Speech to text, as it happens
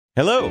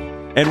Hello,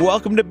 and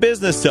welcome to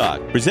Business Talk,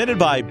 presented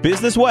by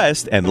Business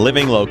West and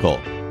Living Local.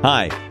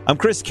 Hi, I'm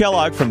Chris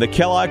Kellogg from the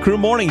Kellogg Crew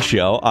Morning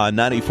Show on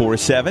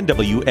 94.7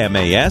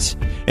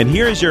 WMAS, and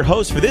here is your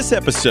host for this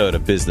episode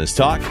of Business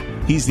Talk.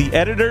 He's the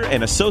editor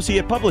and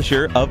associate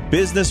publisher of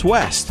Business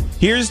West.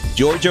 Here's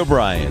George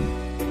O'Brien.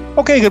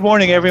 Okay, good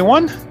morning,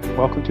 everyone.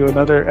 Welcome to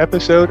another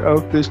episode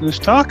of Business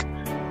Talk,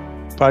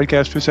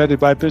 podcast presented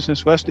by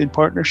Business West in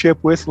partnership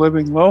with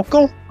Living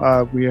Local.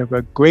 We have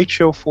a great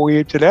show for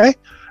you today,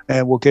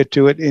 and we'll get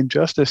to it in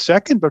just a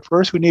second. But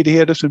first, we need to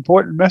hear this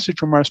important message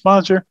from our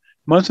sponsor,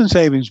 Munson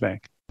Savings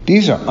Bank.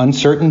 These are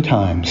uncertain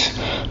times,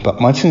 but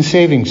Munson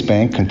Savings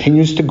Bank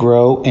continues to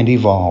grow and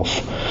evolve.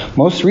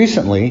 Most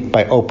recently,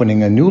 by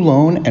opening a new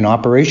loan and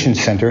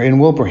operations center in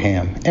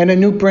Wilbraham and a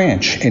new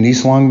branch in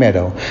East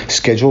Longmeadow,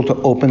 scheduled to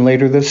open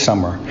later this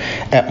summer.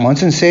 At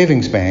Munson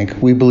Savings Bank,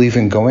 we believe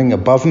in going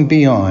above and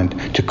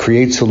beyond to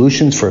create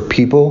solutions for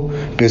people,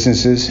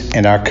 businesses,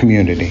 and our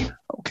community.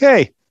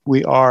 Okay,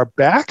 we are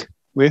back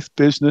with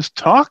Business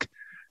Talk.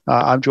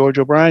 I'm George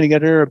O'Brien,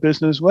 editor of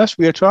Business West.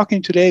 We are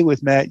talking today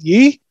with Matt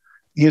Yee.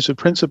 He is a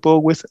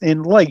principal with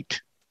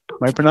Enlight. Am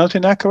I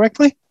pronouncing that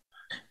correctly?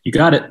 You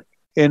got it.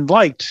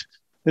 Enlight.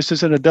 This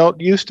is an adult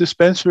use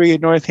dispensary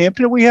in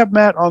Northampton. We have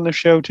Matt on the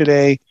show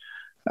today.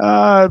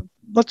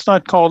 Let's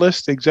not call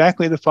this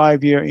exactly the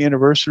 5-year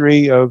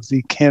anniversary of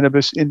the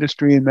cannabis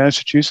industry in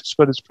Massachusetts,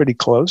 but it's pretty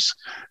close.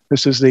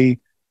 This is the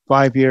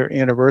 5-year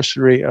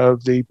anniversary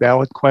of the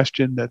ballot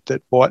question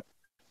that brought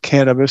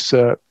cannabis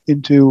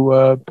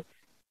into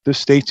the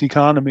state's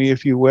economy,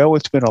 if you will.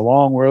 It's been a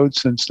long road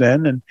since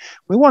then. And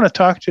we want to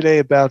talk today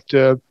about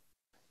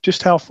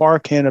just how far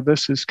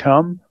cannabis has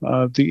come,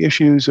 the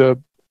issues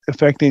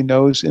affecting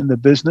those in the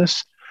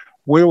business,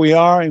 where we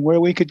are and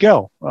where we could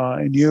go.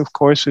 And you, of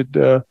course, would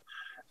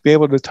be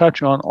able to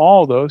touch on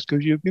all those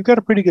because you've got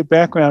a pretty good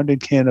background in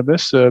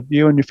cannabis.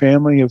 You and your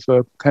family have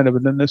kind of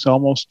been in this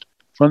almost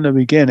from the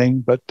beginning.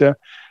 But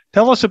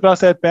tell us about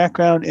that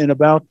background and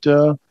about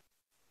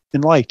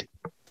Enlight.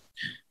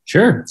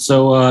 Sure.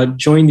 So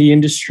joined the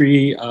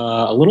industry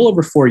a little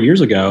over 4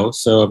 years ago.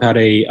 So I've had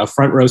a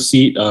front row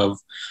seat of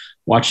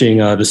watching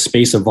the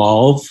space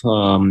evolve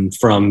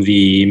from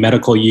the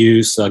medical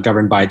use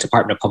governed by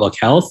Department of Public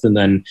Health and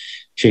then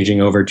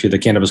changing over to the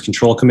Cannabis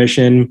Control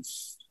Commission,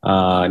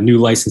 new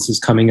licenses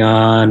coming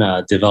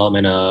on,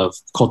 development of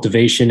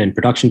cultivation and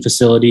production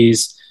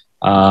facilities.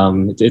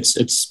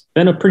 It's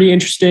been a pretty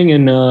interesting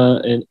and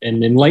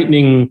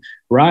enlightening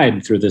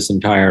ride through this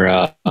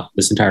entire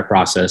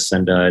process,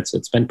 and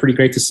it's been pretty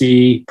great to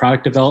see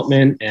product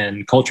development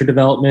and culture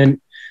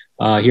development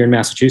here in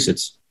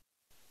Massachusetts.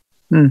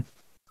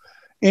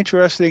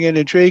 Interesting and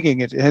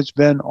intriguing. It has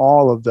been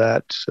all of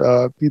that.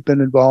 You've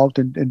been involved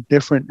in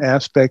different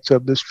aspects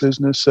of this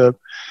business.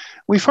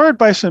 We've heard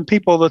by some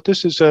people that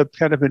this is a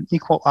kind of an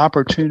equal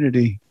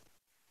opportunity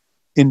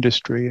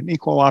industry, an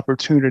equal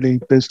opportunity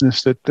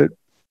business that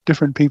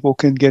different people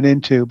can get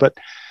into, but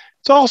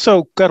it's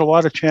also got a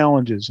lot of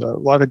challenges, a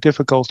lot of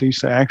difficulties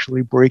to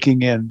actually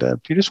breaking in. Do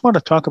you just want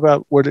to talk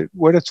about what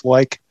it's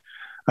like?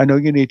 I know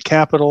you need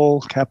capital.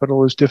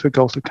 Capital is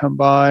difficult to come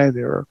by.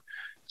 There are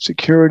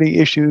security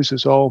issues.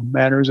 There's all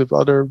manners of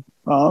other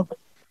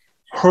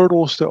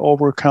hurdles to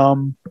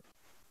overcome.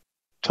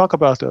 Talk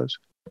about those.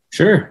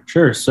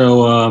 Sure.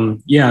 So,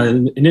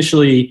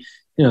 initially,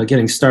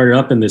 getting started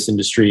up in this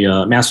industry,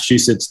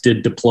 Massachusetts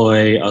did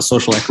deploy a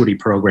social equity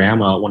program,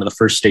 one of the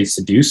first states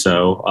to do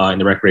so in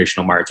the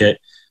recreational market.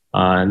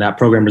 And that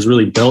program was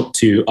really built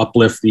to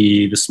uplift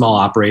the small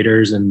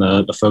operators and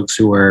the folks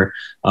who were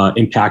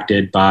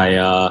impacted by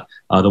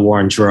the war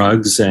on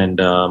drugs. And,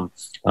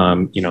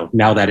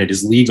 now that it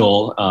is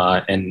legal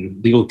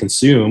and legal to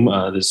consume,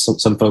 there's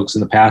some folks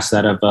in the past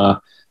that have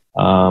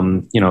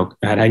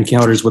had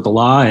encounters with the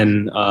law,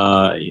 and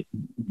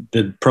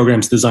the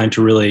program's designed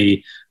to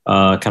really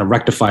kind of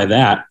rectify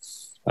that.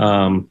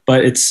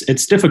 But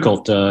it's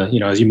difficult.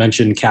 As you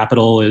mentioned,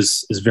 capital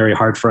is very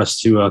hard for us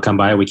to come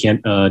by. We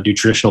can't do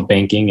traditional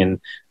banking and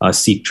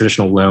seek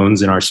traditional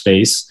loans in our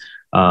space.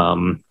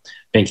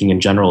 Banking in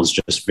general is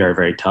just very,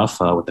 very tough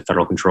with the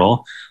federal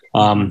control.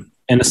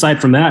 And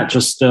aside from that,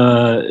 just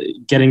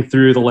getting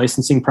through the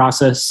licensing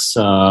process,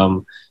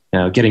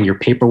 getting your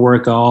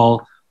paperwork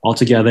all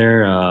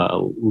together,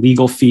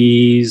 legal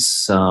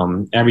fees,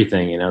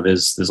 everything.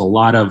 There's a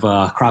lot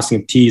of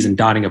crossing of T's and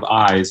dotting of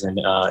I's, and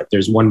if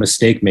there's one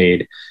mistake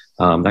made,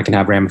 that can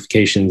have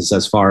ramifications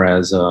as far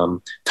as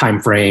time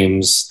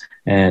frames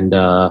and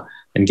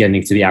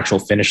getting to the actual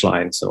finish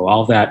line. So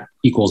all of that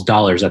equals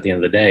dollars at the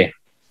end of the day.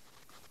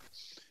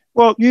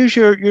 Well, use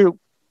your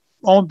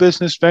own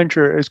business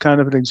venture as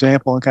kind of an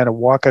example and kind of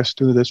walk us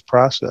through this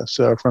process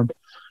from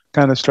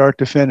kind of start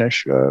to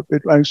finish.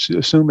 I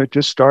assume it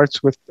just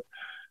starts with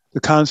the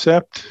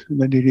concept,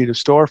 and then you need a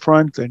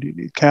storefront, then you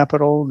need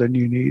capital, then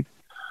you need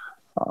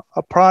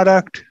a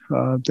product,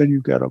 then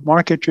you've got to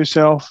market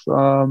yourself.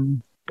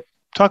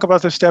 Talk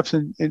about the steps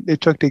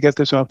it took to get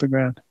this off the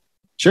ground.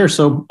 Sure.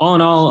 So all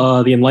in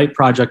all, the Enlight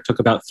project took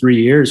about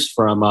 3 years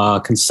from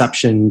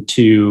conception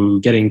to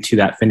getting to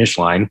that finish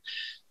line.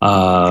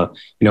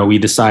 We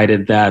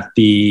decided that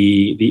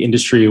the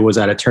industry was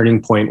at a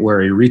turning point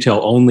where a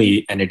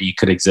retail-only entity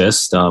could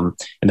exist. In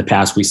the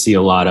past, we see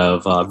a lot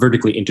of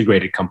vertically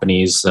integrated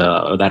companies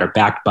that are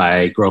backed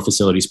by grow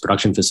facilities,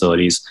 production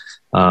facilities.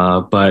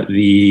 But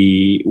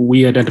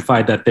we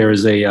identified that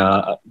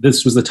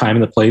this was the time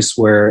and the place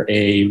where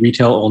a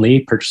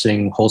retail-only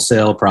purchasing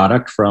wholesale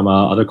product from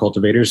other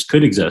cultivators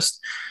could exist.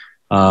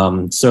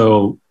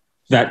 So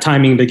that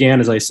timing began,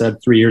 as I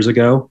said, 3 years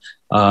ago.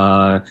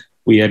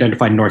 We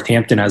identified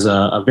Northampton as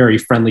a very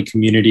friendly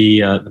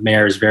community. The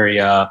mayor is very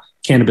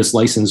cannabis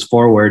license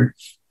forward,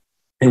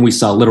 and we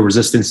saw little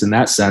resistance in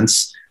that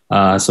sense.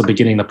 So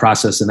beginning the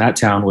process in that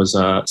town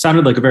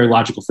sounded like a very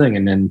logical thing,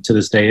 and then to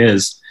this day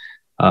is.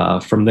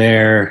 From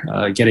there,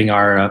 getting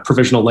our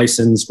provisional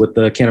license with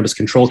the Cannabis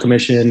Control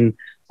Commission,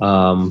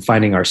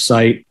 finding our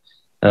site,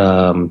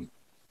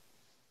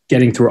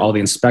 getting through all the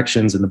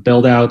inspections and the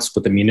build-outs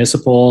with the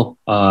municipal,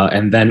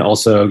 and then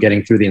also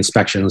getting through the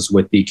inspections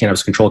with the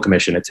Cannabis Control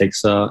Commission. It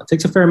takes a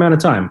fair amount of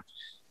time.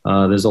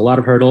 There's a lot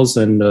of hurdles,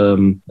 and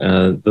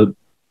the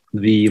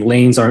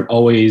lanes aren't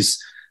always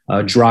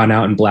drawn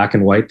out in black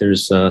and white.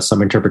 There's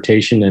some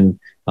interpretation, and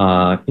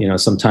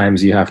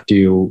sometimes you have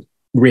to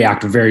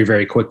react very,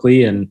 very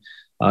quickly. And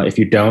if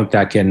you don't,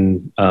 that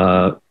can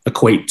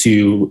equate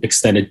to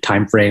extended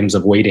timeframes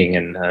of waiting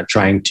and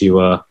trying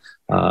to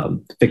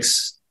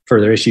fix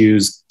further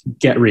issues,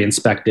 get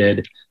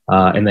re-inspected,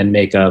 and then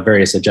make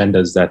various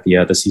agendas that the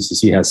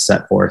CCC has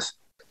set forth.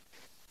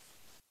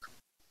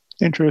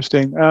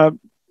 Interesting.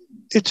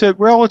 It's a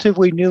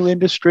relatively new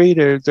industry.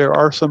 There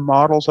are some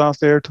models out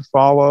there to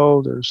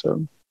follow. There's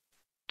some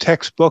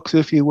textbooks,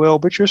 if you will,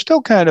 but you're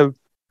still kind of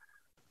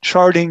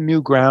charting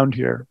new ground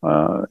here.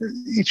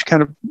 Each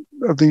kind of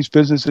these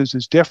businesses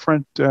is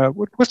different.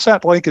 What's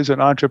that like as an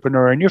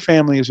entrepreneur? And your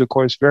family is, of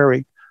course,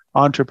 very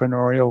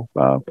entrepreneurial,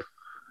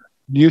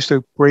 used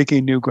to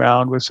breaking new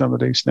ground with some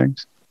of these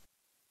things.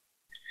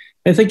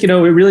 I think, it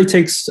really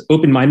takes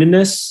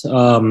open-mindedness.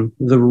 The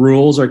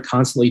rules are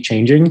constantly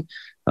changing.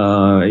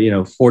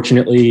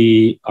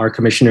 Fortunately, our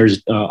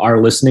commissioners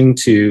are listening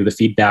to the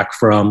feedback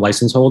from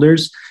license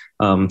holders.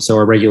 So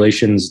our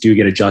regulations do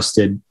get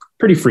adjusted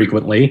pretty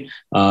frequently.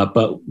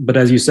 But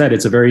as you said,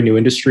 it's a very new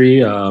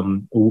industry.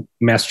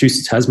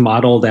 Massachusetts has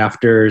modeled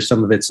after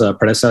some of its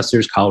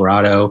predecessors,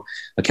 Colorado,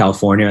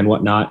 California, and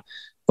whatnot.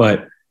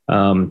 But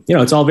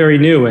it's all very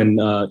new,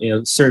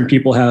 and certain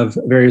people have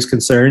various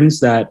concerns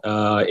that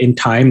in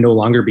time no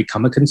longer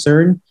become a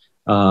concern.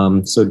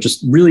 So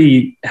just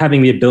really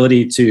having the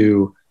ability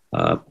to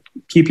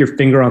keep your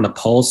finger on the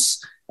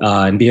pulse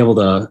and be able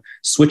to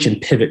switch and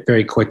pivot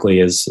very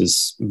quickly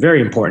is very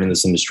important in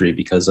this industry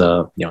because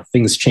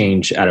things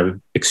change at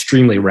an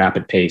extremely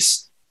rapid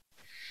pace.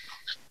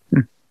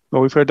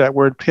 Well, we've heard that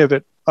word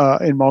pivot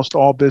in most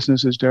all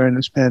businesses during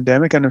this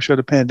pandemic, and I'm sure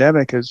the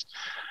pandemic has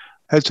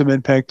had some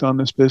impact on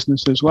this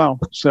business as well.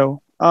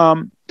 So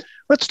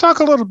let's talk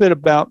a little bit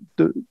about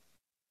the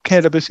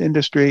cannabis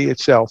industry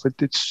itself.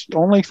 It's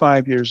only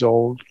 5 years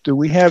old. Do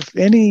we have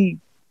any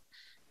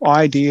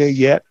idea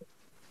yet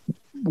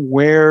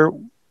where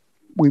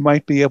we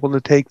might be able to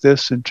take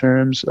this in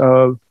terms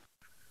of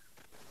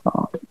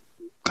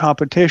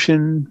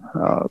competition,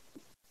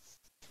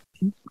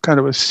 kind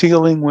of a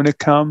ceiling when it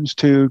comes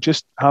to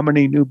just how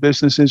many new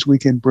businesses we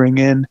can bring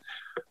in?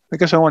 I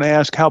guess I want to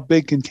ask, how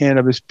big can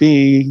cannabis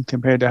be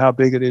compared to how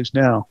big it is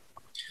now?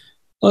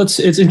 Well, it's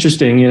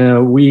interesting.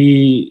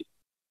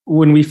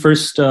 When we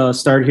first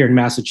started here in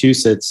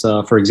Massachusetts,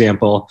 for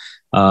example,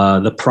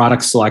 the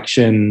product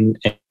selection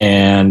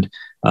and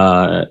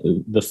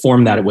the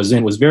form that it was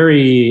in was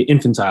very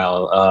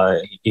infantile.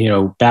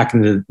 Back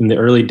in the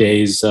early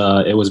days,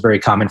 it was very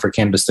common for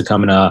cannabis to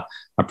come in a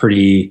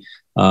pretty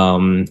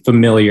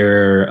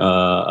familiar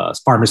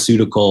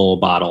pharmaceutical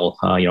bottle,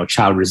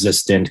 child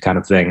resistant kind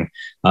of thing.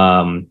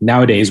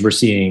 Nowadays, we're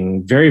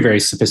seeing very, very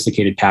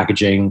sophisticated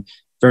packaging,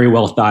 very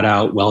well thought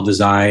out, well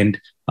designed,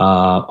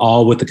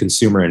 all with the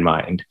consumer in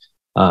mind.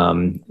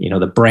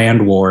 The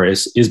brand war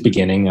is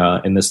beginning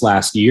in this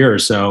last year or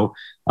so.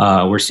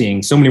 We're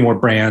seeing so many more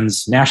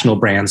brands, national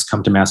brands,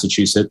 come to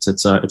Massachusetts.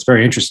 It's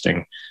very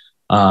interesting.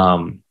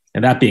 And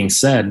that being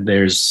said,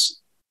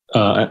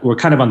 we're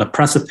kind of on the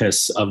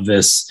precipice of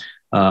this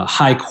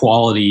high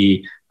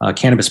quality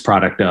cannabis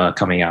product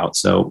coming out.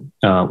 So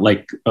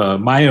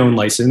my own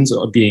license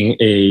being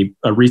a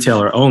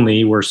retailer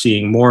only, we're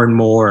seeing more and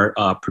more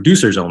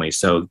producers only.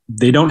 So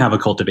they don't have a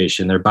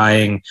cultivation. They're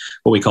buying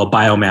what we call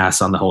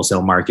biomass on the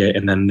wholesale market,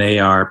 and then they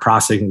are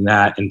processing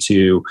that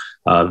into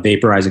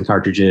vaporizing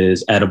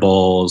cartridges,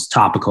 edibles,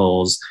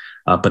 topicals.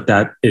 But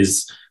that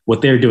is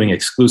what they're doing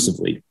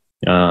exclusively.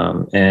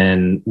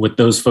 And with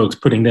those folks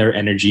putting their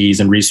energies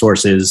and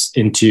resources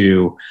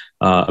into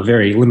a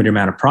very limited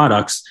amount of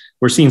products,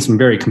 we're seeing some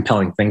very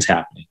compelling things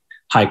happening.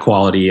 High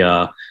quality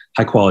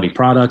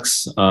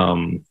products,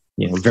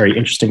 very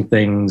interesting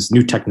things,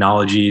 new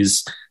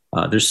technologies.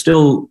 There's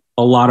still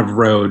a lot of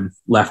road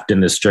left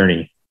in this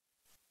journey.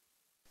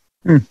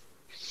 There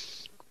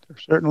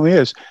certainly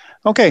is.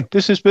 Okay,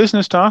 this is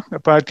Business Talk, a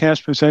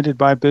podcast presented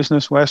by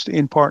Business West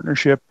in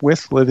partnership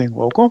with Living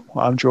Local.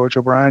 I'm George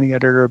O'Brien, the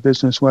editor of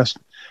Business West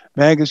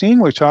magazine.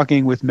 We're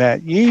talking with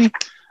Matt Yee.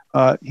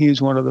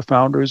 He's one of the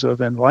founders of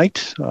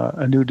Enlight,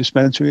 a new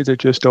dispensary that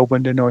just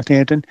opened in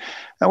Northampton.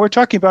 And we're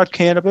talking about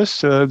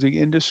cannabis, the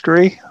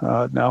industry,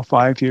 now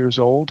 5 years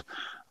old,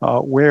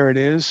 where it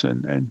is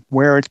and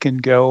where it can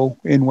go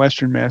in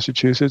Western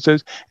Massachusetts.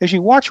 As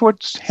you watch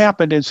what's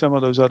happened in some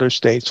of those other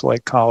states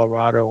like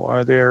Colorado,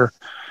 are there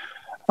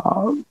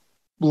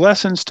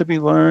lessons to be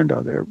learned?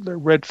 Are there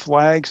red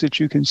flags that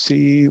you can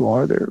see?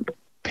 Or are there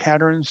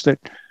patterns that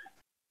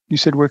you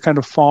said we're kind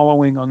of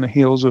following on the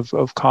heels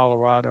of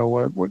Colorado?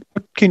 What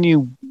can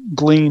you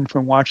glean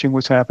from watching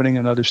what's happening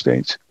in other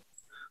states?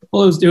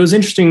 Well, it was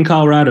interesting in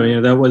Colorado.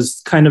 That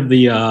was kind of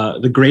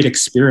the great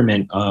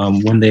experiment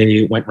when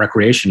they went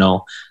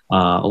recreational.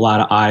 A lot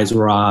of eyes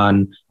were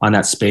on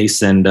that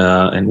space and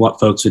what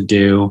folks would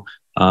do.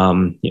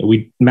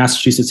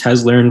 Massachusetts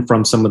has learned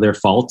from some of their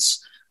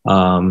faults.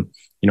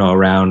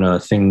 Around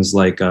things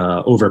like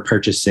over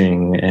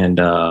purchasing and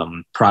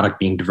product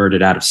being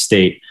diverted out of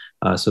state.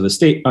 So the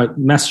state,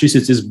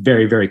 Massachusetts, is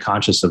very, very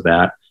conscious of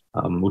that,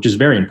 which is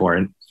very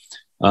important.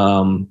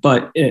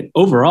 But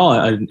overall,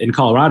 in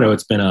Colorado,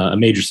 it's been a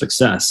major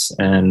success.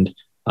 And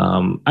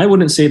I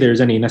wouldn't say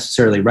there's any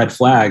necessarily red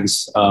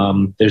flags.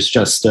 There's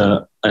just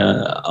a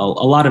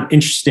lot of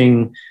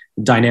interesting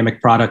dynamic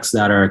products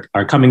that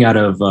are coming out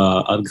of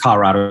the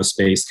Colorado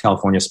space,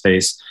 California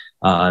space,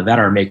 that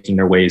are making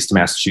their ways to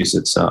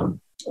Massachusetts.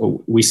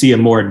 We see a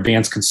more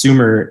advanced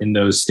consumer in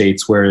those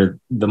states where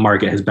the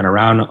market has been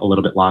around a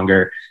little bit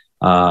longer.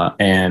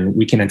 And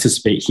we can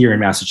anticipate here in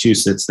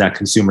Massachusetts that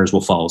consumers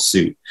will follow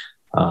suit.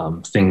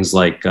 Things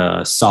like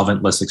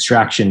solventless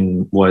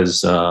extraction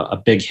was a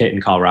big hit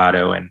in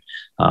Colorado. And,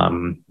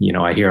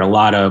 I hear a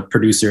lot of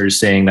producers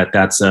saying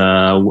that's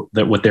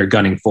what they're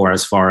gunning for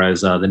as far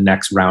as the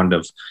next round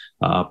of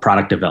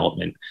product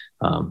development.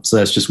 So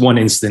that's just one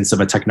instance of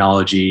a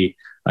technology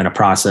and a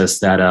process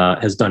that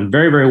has done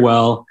very, very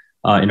well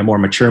in a more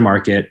mature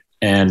market,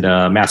 and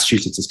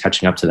Massachusetts is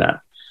catching up to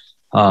that.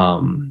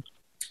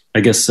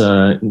 I guess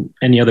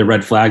any other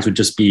red flags would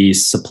just be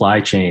supply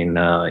chain.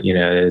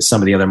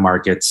 Some of the other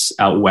markets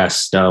out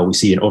west, we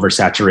see an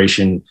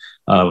oversaturation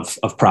of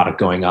product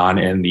going on,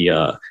 and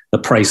the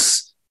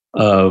price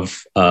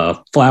of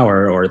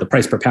flower, or the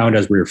price per pound,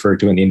 as we refer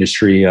to in the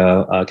industry,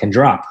 can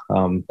drop.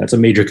 That's a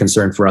major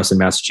concern for us in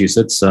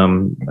Massachusetts.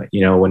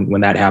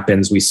 When that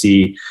happens, we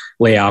see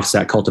layoffs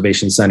at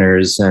cultivation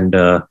centers and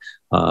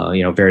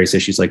various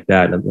issues like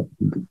that.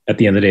 At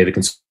the end of the day, the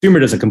consumer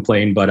doesn't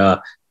complain,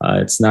 but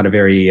it's not a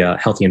very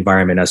healthy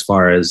environment as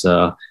far as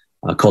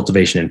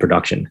cultivation and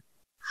production.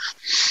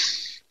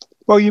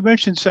 Well, you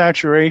mentioned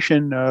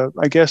saturation.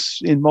 I guess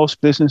in most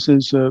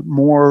businesses,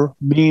 more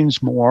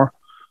means more.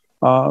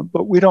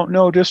 But we don't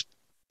know just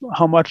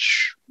how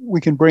much we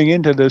can bring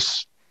into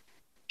this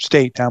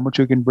state, how much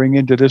we can bring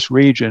into this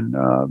region.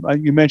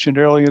 You mentioned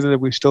earlier that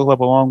we still have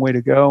a long way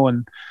to go,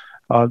 and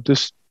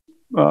this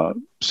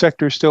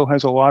sector still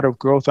has a lot of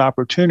growth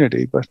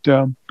opportunity. But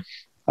I'm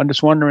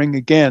just wondering,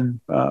 again,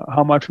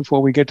 how much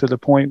before we get to the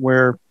point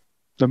where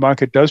the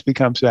market does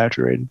become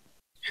saturated?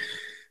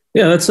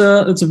 Yeah, that's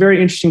a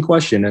very interesting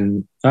question.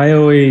 And I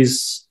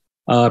always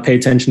pay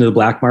attention to the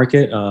black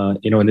market.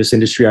 In this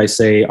industry, I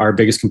say our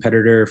biggest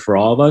competitor for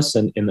all of us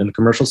and in the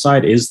commercial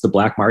side is the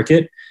black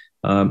market.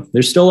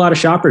 There's still a lot of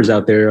shoppers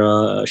out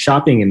there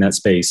shopping in that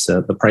space.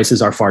 The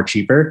prices are far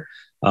cheaper.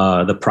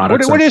 The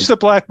products. What is the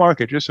black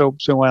market? Just so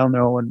I'll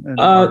know.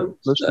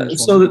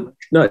 So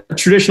the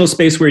traditional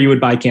space where you would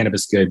buy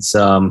cannabis goods.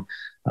 And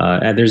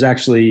there's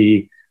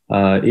actually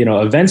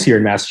events here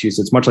in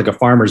Massachusetts, much like a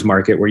farmer's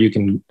market, where you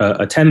can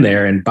attend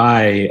there and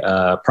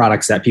buy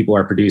products that people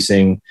are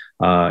producing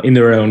in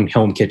their own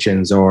home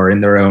kitchens or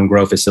in their own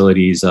grow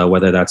facilities,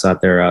 whether that's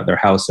at their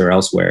house or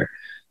elsewhere.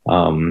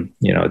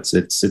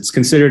 It's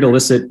considered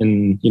illicit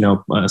and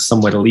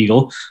somewhat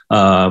illegal,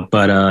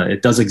 but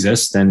it does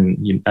exist.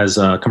 And as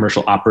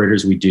commercial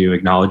operators, we do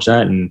acknowledge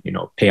that and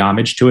pay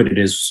homage to it. It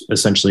is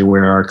essentially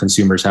where our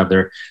consumers have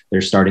their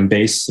starting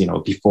base,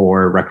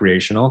 before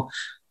recreational.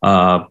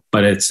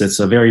 But it's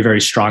a very,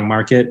 very strong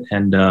market,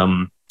 and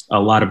a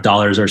lot of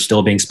dollars are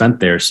still being spent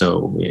there.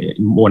 So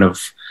one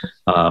of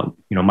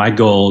my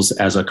goals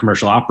as a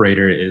commercial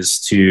operator is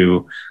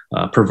to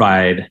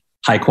provide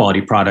high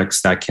quality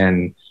products that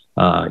can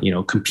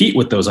compete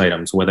with those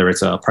items, whether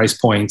it's price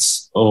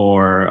points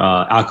or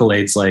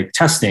accolades like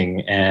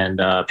testing and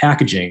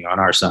packaging on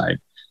our side.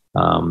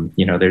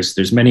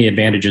 There's many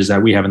advantages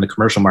that we have in the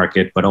commercial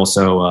market, but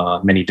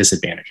also many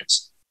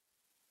disadvantages.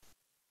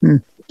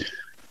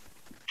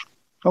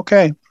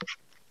 Okay.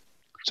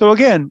 So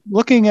again,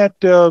 looking at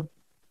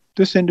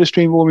this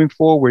industry moving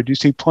forward, you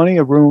see plenty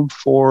of room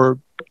for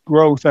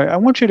growth. I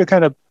want you to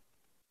kind of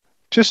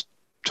just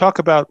talk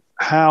about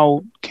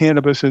how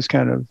cannabis has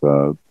kind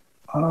of,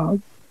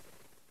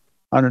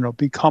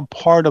 become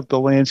part of the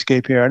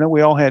landscape here. I know we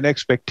all had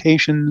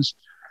expectations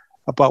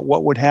about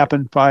what would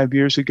happen 5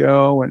 years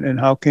ago and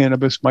how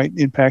cannabis might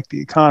impact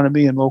the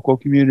economy and local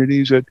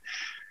communities.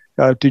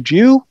 Did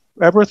you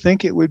ever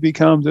think it would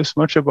become this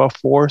much of a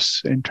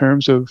force in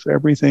terms of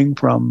everything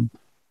from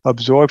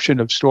absorption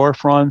of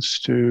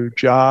storefronts to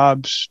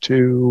jobs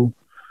to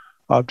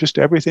just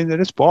everything that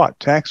it's bought,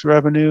 tax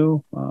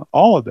revenue,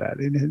 all of that?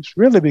 It has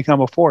really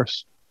become a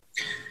force.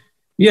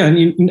 Yeah,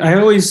 and I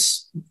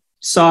always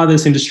saw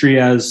this industry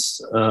as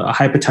a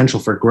high potential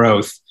for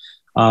growth.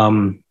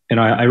 And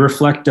I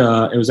reflect,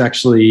 it was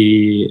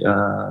actually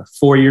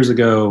 4 years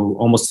ago,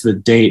 almost to the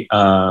date,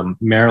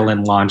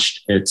 Maryland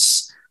launched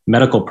its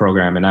medical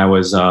program. And I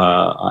was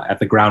at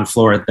the ground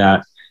floor at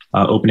that,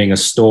 opening a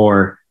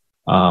store.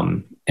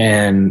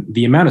 And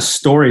the amount of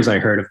stories I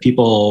heard of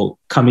people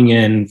coming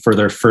in for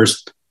their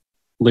first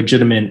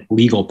legitimate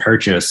legal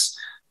purchase,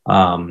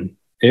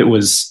 it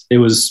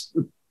was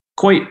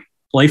quite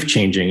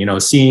life-changing,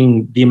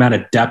 seeing the amount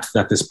of depth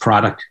that this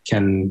product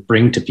can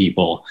bring to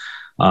people.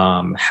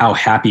 How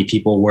happy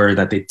people were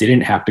that they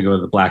didn't have to go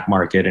to the black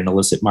market and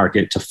illicit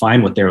market to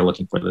find what they were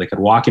looking for, that they could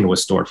walk into a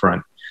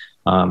storefront.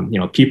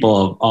 People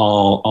of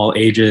all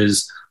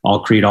ages,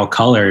 all creed, all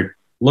colored,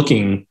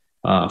 looking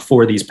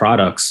for these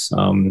products.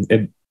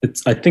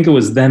 I think it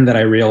was then that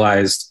I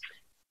realized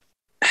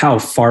how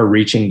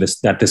far-reaching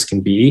this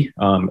can be.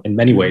 In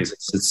many ways,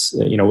 it's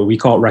we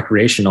call it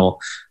recreational,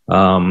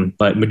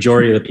 but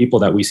majority of the people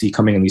that we see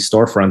coming in these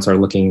storefronts are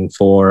looking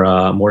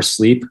for more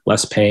sleep,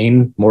 less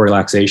pain, more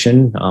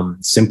relaxation,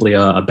 simply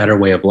a better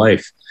way of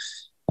life.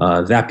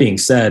 That being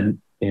said,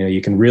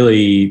 you can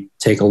really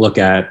take a look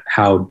at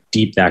how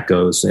deep that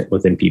goes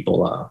within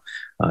people.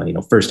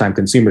 First-time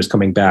consumers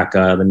coming back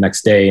the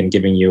next day and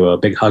giving you a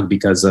big hug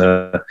because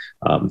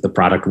the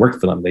product worked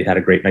for them. They had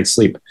a great night's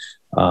sleep.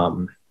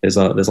 There's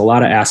a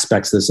lot of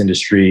aspects of this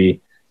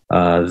industry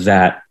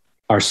that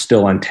are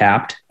still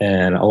untapped,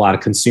 and a lot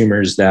of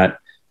consumers that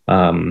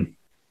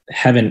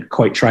haven't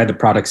quite tried the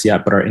products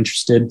yet but are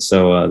interested.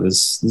 So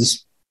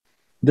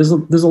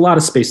there's a lot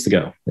of space to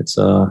go. It's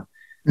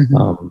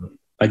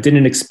I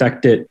didn't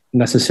expect it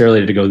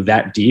necessarily to go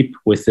that deep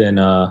within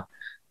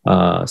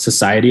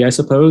society, I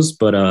suppose,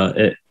 but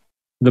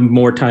the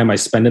more time I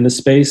spend in this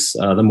space,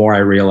 the more I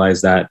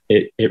realize that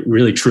it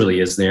really truly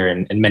is there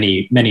in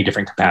many, many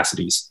different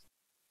capacities.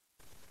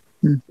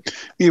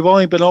 You've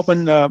only been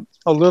open a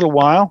little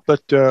while,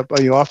 but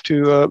are you off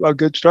to a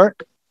good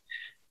start?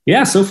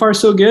 Yeah, so far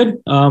so good.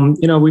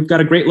 We've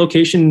got a great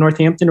location in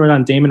Northampton, right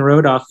on Damon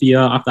Road, off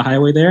the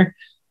highway there.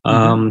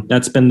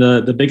 That's been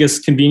the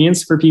biggest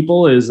convenience for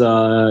people is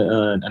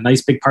a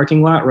nice big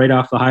parking lot right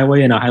off the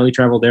highway in a highly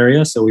traveled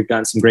area. So we've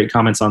gotten some great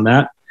comments on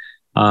that.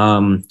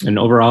 And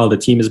overall, the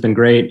team has been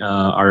great.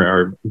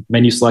 Our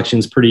menu selection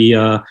is pretty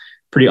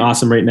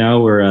awesome right now.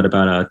 We're at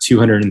about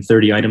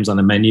 230 items on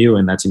the menu,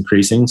 and that's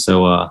increasing.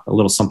 So a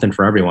little something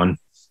for everyone.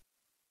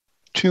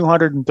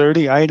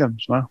 230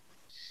 items. Wow.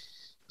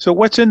 So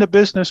what's in the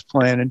business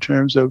plan in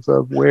terms of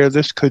where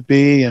this could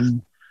be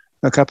in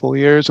a couple of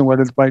years, and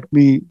whether it might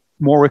be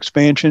more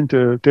expansion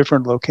to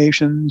different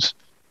locations?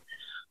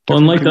 Well,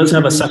 Enlight does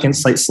have a second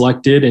site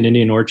selected in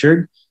Indian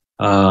Orchard.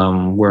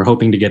 We're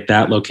hoping to get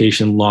that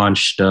location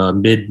launched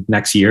mid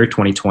next year,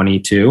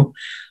 2022.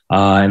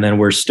 And then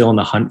we're still in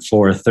the hunt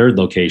for a third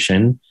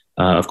location.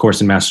 Of course,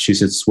 in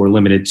Massachusetts, we're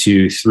limited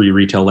to 3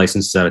 retail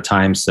licenses at a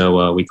time.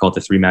 So we call it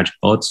the 3 magic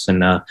bullets,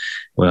 and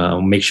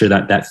we'll make sure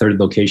that third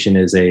location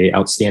is a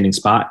outstanding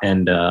spot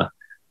and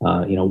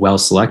well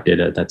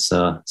selected. That's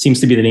seems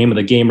to be the name of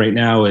the game right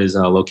now is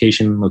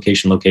location.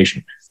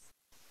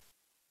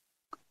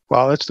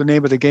 Well, that's the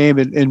name of the game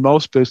in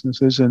most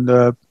businesses. And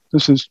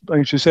this is,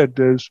 like you said,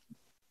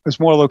 as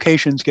more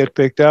locations get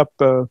picked up,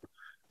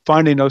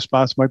 finding those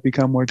spots might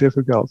become more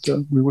difficult.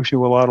 We wish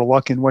you a lot of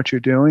luck in what you're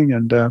doing,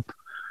 and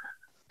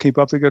keep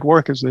up the good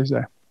work, as they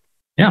say.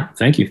 Yeah,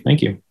 thank you.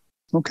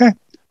 Okay.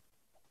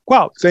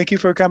 Well, thank you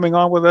for coming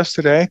on with us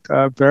today.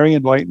 Very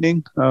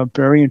enlightening,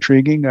 very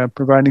intriguing,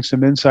 providing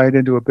some insight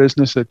into a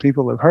business that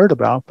people have heard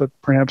about, but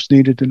perhaps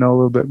needed to know a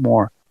little bit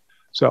more.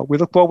 So we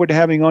look forward to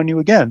having on you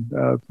again,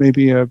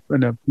 maybe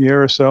in a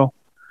year or so,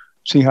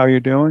 see how you're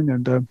doing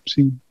and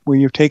see where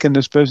you've taken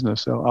this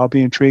business. So I'll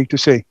be intrigued to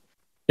see.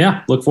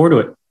 Yeah, look forward to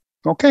it.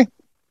 Okay.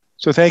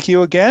 So thank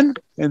you again,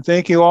 and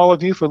thank you all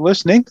of you for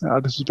listening.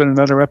 This has been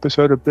another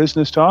episode of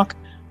Business Talk,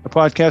 a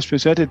podcast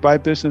presented by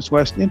Business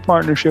West in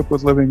partnership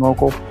with Living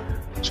Local,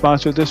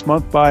 sponsored this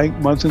month by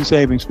Munson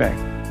Savings Bank.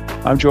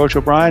 I'm George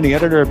O'Brien, the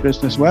editor of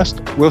Business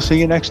West. We'll see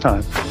you next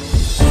time.